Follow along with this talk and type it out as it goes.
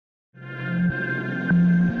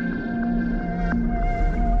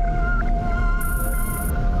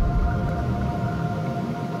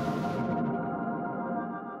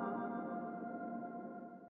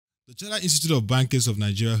Chartered Institute of Bankers of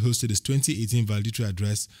Nigeria hosted its 2018 valedictory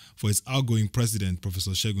address for its outgoing president, Professor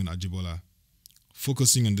Segun Ajibola.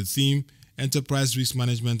 Focusing on the theme, Enterprise Risk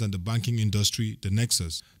Management and the Banking Industry, the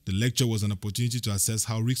Nexus, the lecture was an opportunity to assess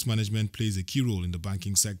how risk management plays a key role in the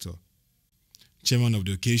banking sector. Chairman of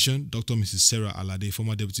the occasion, Dr. Mrs. Sarah Alade,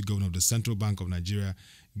 former Deputy Governor of the Central Bank of Nigeria,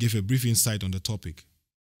 gave a brief insight on the topic.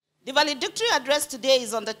 The valedictory address today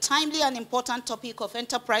is on the timely and important topic of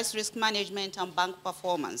enterprise risk management and bank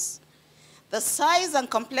performance. The size and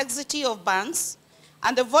complexity of banks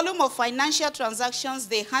and the volume of financial transactions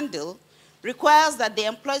they handle requires that they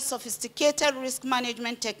employ sophisticated risk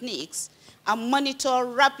management techniques and monitor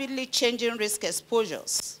rapidly changing risk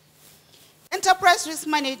exposures. Enterprise risk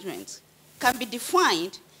management can be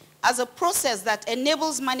defined as a process that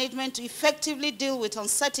enables management to effectively deal with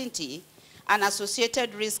uncertainty and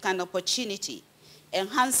associated risk and opportunity,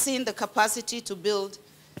 enhancing the capacity to build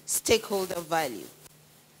stakeholder value.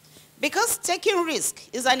 Because taking risk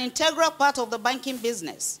is an integral part of the banking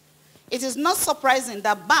business, it is not surprising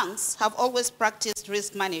that banks have always practiced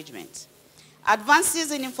risk management.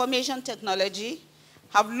 Advances in information technology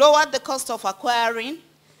have lowered the cost of acquiring,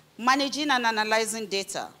 managing, and analyzing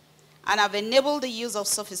data, and have enabled the use of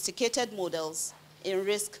sophisticated models in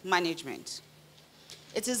risk management.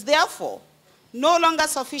 It is therefore no longer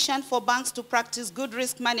sufficient for banks to practice good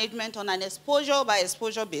risk management on an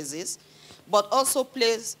exposure-by-exposure basis, but also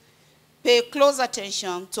pay close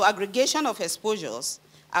attention to aggregation of exposures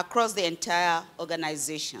across the entire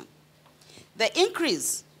organization. The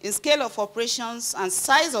increase in scale of operations and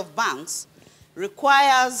size of banks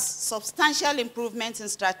requires substantial improvements in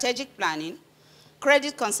strategic planning,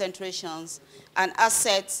 credit concentrations, and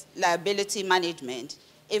asset liability management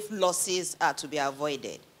if losses are to be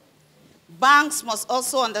avoided. Banks must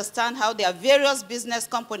also understand how their various business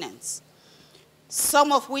components,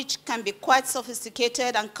 some of which can be quite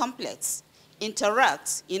sophisticated and complex,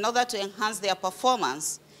 interact in order to enhance their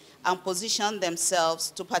performance and position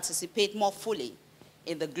themselves to participate more fully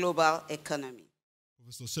in the global economy.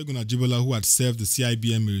 Professor Segun Ajibola, who had served the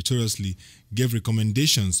CIBN meritoriously, gave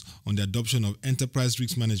recommendations on the adoption of enterprise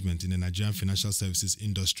risk management in the Nigerian financial services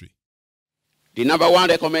industry. The number one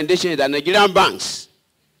recommendation is that Nigerian banks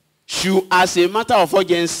should, as a matter of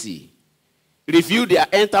urgency, review their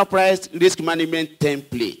enterprise risk management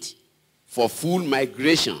template for full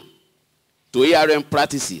migration to ARM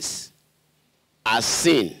practices as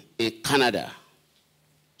seen in Canada,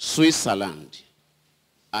 Switzerland,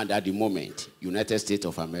 and at the moment, United States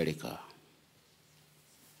of America.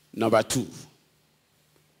 Number two,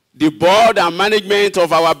 the board and management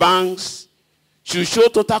of our banks should show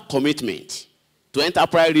total commitment to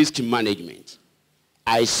enterprise risk management,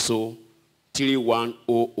 ISO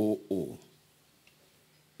 31000.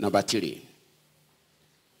 Number three,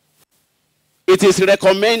 it is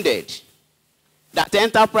recommended that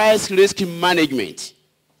enterprise risk management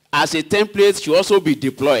as a template should also be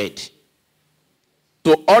deployed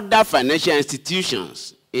to other financial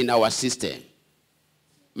institutions in our system,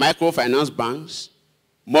 microfinance banks,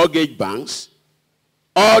 mortgage banks.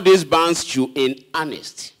 All these banks should in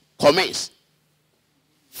earnest commence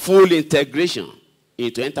full integration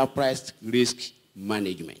into enterprise risk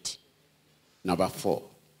management. Number four,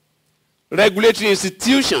 regulatory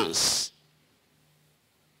institutions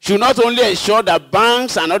should not only ensure that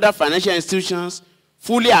banks and other financial institutions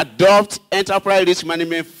fully adopt enterprise risk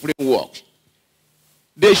management framework,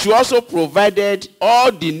 they should also provide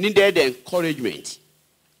all the needed encouragement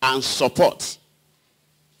and support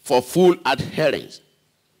for full adherence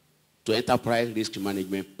to enterprise risk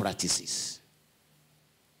management practices.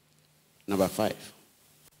 Number five,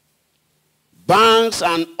 banks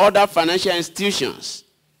and other financial institutions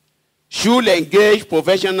should engage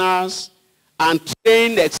professionals and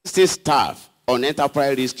train existing staff on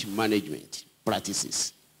enterprise risk management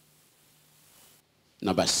practices.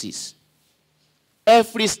 Number six,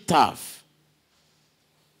 every staff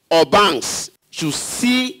or banks should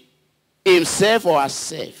see himself or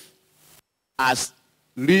herself as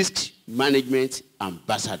risk management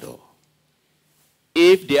ambassador.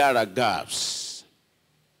 If there are gaps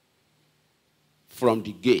from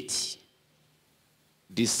the gate,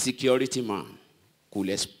 the security man could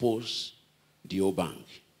expose the whole bank.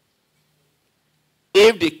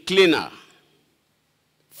 If the cleaner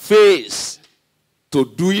fails to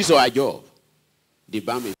do his or her job, the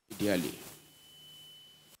bank may pay dearly.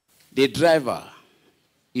 The driver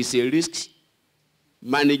is a risk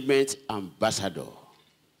management ambassador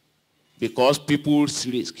because people's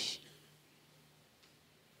risk,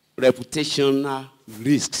 reputational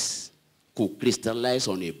risks could crystallize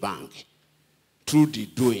on a bank through the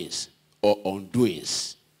doings or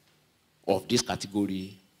undoings of this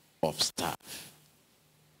category of staff.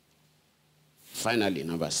 Finally,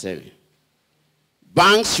 number 7.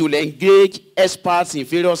 Banks should engage experts in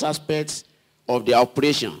various aspects of their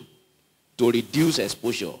operation to reduce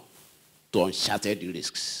exposure to uncharted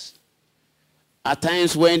risks. At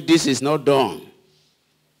times when this is not done,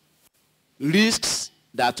 risks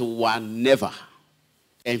that were never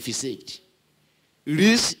envisaged,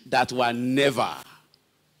 risks that were never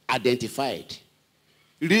identified,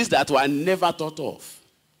 risks that were never thought of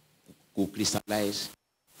could crystallize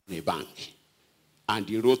in a bank. And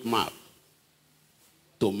the roadmap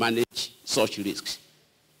to manage such risks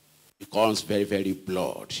becomes very, very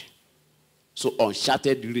blurred. So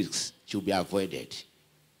uncharted risks should be avoided.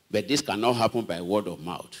 But this cannot happen by word of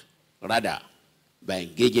mouth, rather by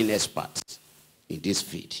engaging experts in this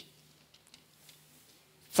field.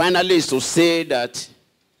 Finally, is to say that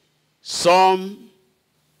some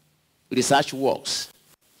research works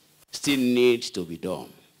still need to be done.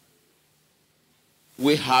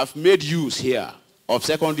 We have made use here of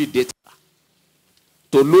secondary data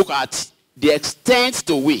to look at the extent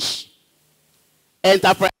to which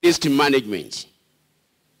enterprise risk management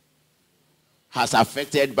has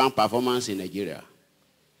affected bank performance in Nigeria.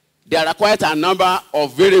 There are quite a number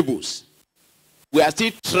of variables we are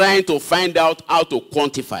still trying to find out how to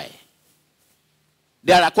quantify.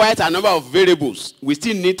 There are quite a number of variables we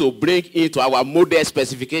still need to bring into our model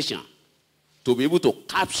specification to be able to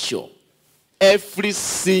capture every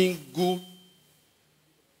single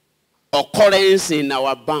occurrence in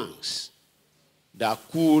our banks that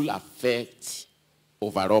could affect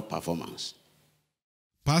overall performance.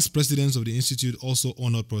 Past presidents of the Institute also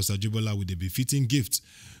honored Professor Ajibola with a befitting gift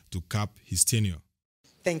to cap his tenure.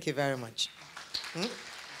 Thank you very much.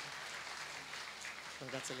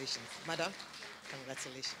 Congratulations. Madam,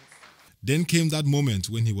 congratulations. Then came that moment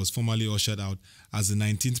when he was formally ushered out as the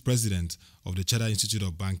 19th president of the Chartered Institute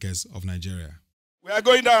of Bankers of Nigeria. We are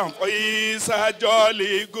going down. Oh, it's a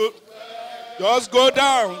jolly good. Just go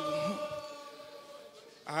down.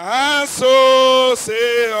 And so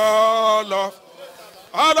say all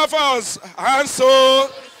of us. And so.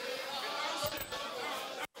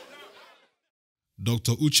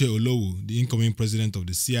 Dr. Uche Olowu, the incoming president of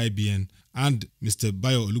the CIBN, and Mr.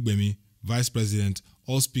 Bayo Olugbemi, vice president,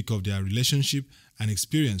 all speak of their relationship and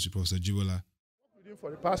experience with Professor Ajibola.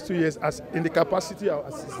 For the past 2 years, as in the capacity of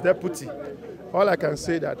as his deputy, all I can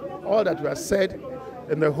say that all that we have said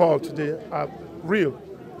in the hall today are real.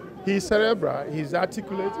 He's cerebral, he's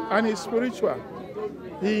articulate, and he's spiritual.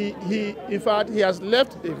 In fact, he has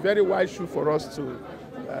left a very wide shoe for us to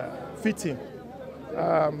fit in.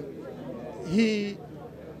 He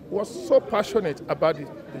was so passionate about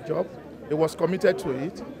the job, he was committed to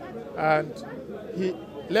it, and he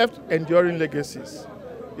left enduring legacies.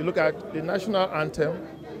 You look at the national anthem,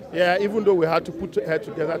 yeah, even though we had to put head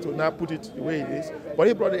together to now put it the way it is, but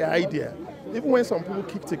he brought the idea. Even when some people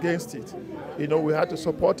kicked against it, you know, we had to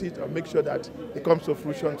support it and make sure that it comes to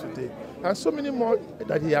fruition today. And so many more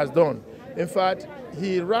that he has done. In fact,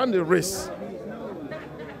 he ran the race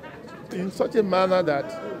in such a manner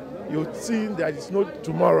that you see there is no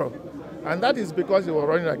tomorrow. And that is because he was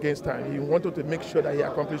running against time. He wanted to make sure that he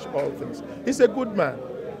accomplished all things. He's a good man.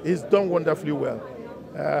 He's done wonderfully well.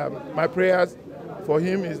 My prayers for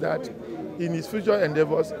him is that in his future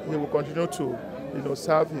endeavors, he will continue to, you know,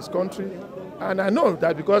 serve his country. And I know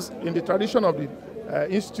that because in the tradition of the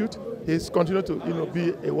institute, he's continued to, you know,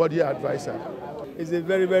 be a worthy advisor. He's a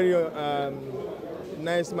very, very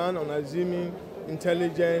nice man, unassuming,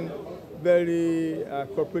 intelligent, very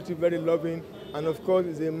cooperative, very loving, and of course,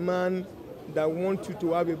 he's a man that wants you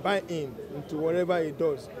to have a buy-in into whatever he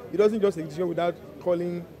does. He doesn't just take decisions without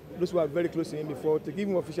calling those who are very close to him before to give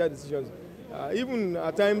him official decisions. Even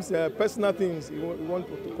at times, personal things, he wants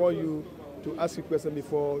to call you to ask you questions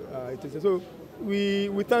before it is. So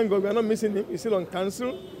we thank God. We are not missing him. He's still on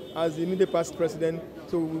council as the immediate past president.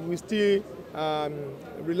 So we still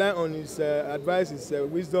rely on his advice, his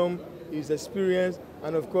wisdom, his experience,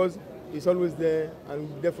 and of course, he's always there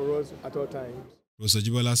and there for us at all times. Professor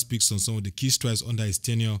Ajibola speaks on some of the key strides under his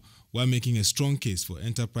tenure while making a strong case for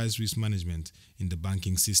enterprise risk management in the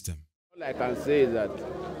banking system. All I can say is that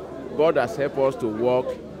God has helped us to work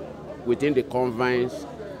within the confines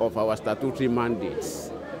of our statutory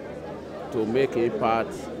mandates to make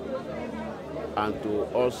impact and to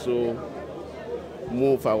also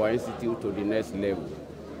move our institute to the next level.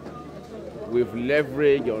 We've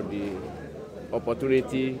leveraged on the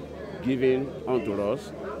opportunity given unto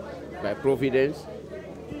us by Providence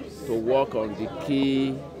to work on the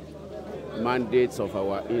key mandates of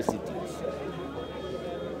our institute.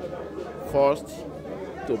 First,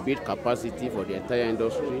 to build capacity for the entire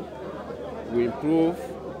industry. We improve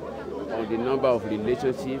on the number of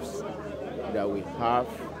relationships that we have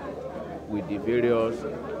with the various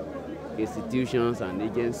institutions and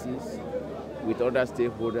agencies, with other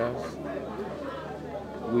stakeholders.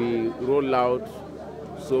 We roll out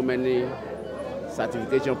so many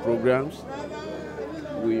certification programs.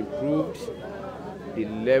 We improved the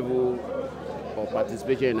level of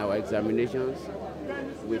participation in our examinations.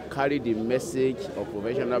 We carry the message of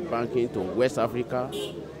professional banking to West Africa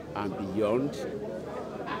and beyond.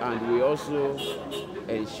 And we also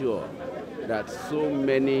ensure that so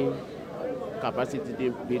many capacity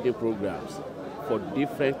building programs for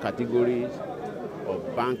different categories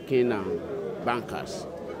of banking and bankers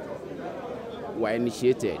were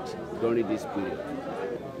initiated during this period.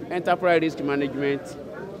 Enterprise risk management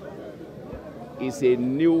is a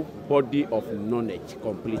new body of knowledge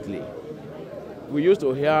completely. We used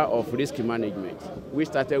to hear of risk management. We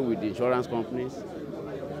started with the insurance companies,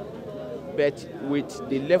 but with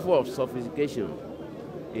the level of sophistication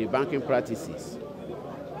in banking practices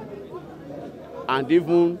and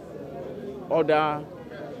even other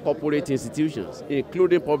corporate institutions,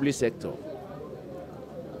 including public sector,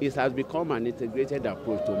 it has become an integrated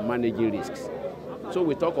approach to managing risks. So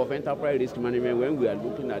we talk of enterprise risk management when we are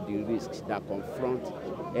looking at the risks that confront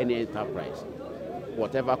any enterprise,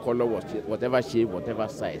 whatever color, whatever shape, whatever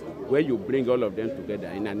size. When you bring all of them together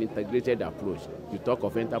in an integrated approach, you talk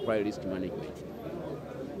of enterprise risk management.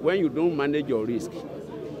 When you don't manage your risk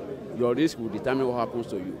will determine what happens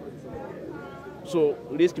to you. So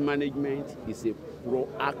risk management is a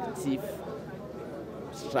proactive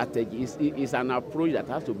strategy. It's an approach that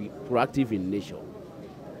has to be proactive in nature.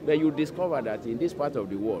 But you discover that in this part of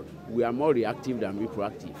the world, we are more reactive than we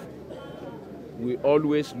proactive. We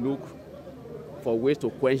always look for ways to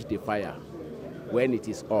quench the fire when it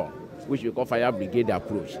is on, which we call fire brigade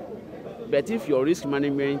approach. But if your risk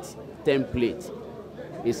management template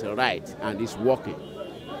is right and is working,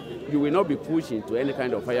 you will not be pushed into any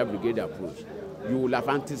kind of fire brigade approach. You will have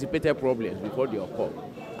anticipated problems before they occur,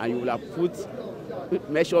 and you will have put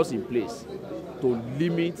measures in place to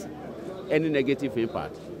limit any negative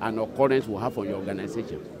impact an occurrence will have on your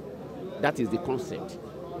organization. That is the concept.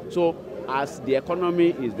 So as the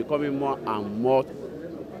economy is becoming more and more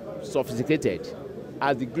sophisticated,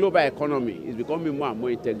 as the global economy is becoming more and more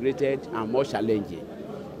integrated and more challenging,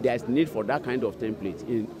 there is need for that kind of template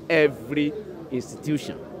in every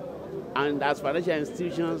institution. And as financial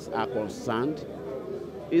institutions are concerned,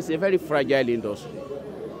 it's a very fragile industry.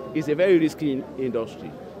 It's a very risky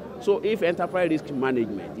industry. So if enterprise risk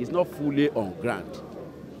management is not fully on ground,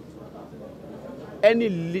 any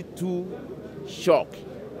little shock,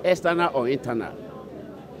 external or internal,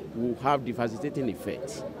 will have devastating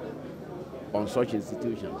effects on such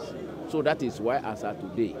institutions. So that is why, as of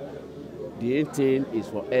today, the intent is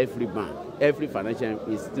for every bank, every financial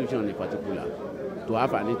institution in particular, to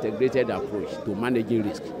have an integrated approach to managing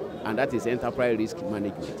risk, and that is enterprise risk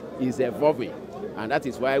management. It's evolving, and that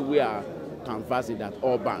is why we are canvassing that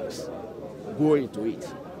all banks go into it,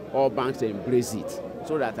 all banks embrace it,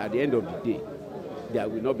 so that at the end of the day, there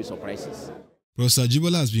will not be surprises. Professor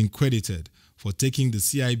Ajibola has been credited for taking the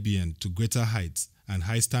CIBN to greater heights and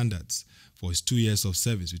high standards for his 2 years of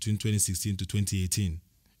service between 2016 to 2018.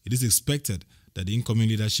 It is expected that the incoming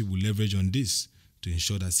leadership will leverage on this to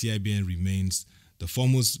ensure that CIBN remains the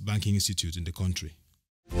foremost banking institute in the country.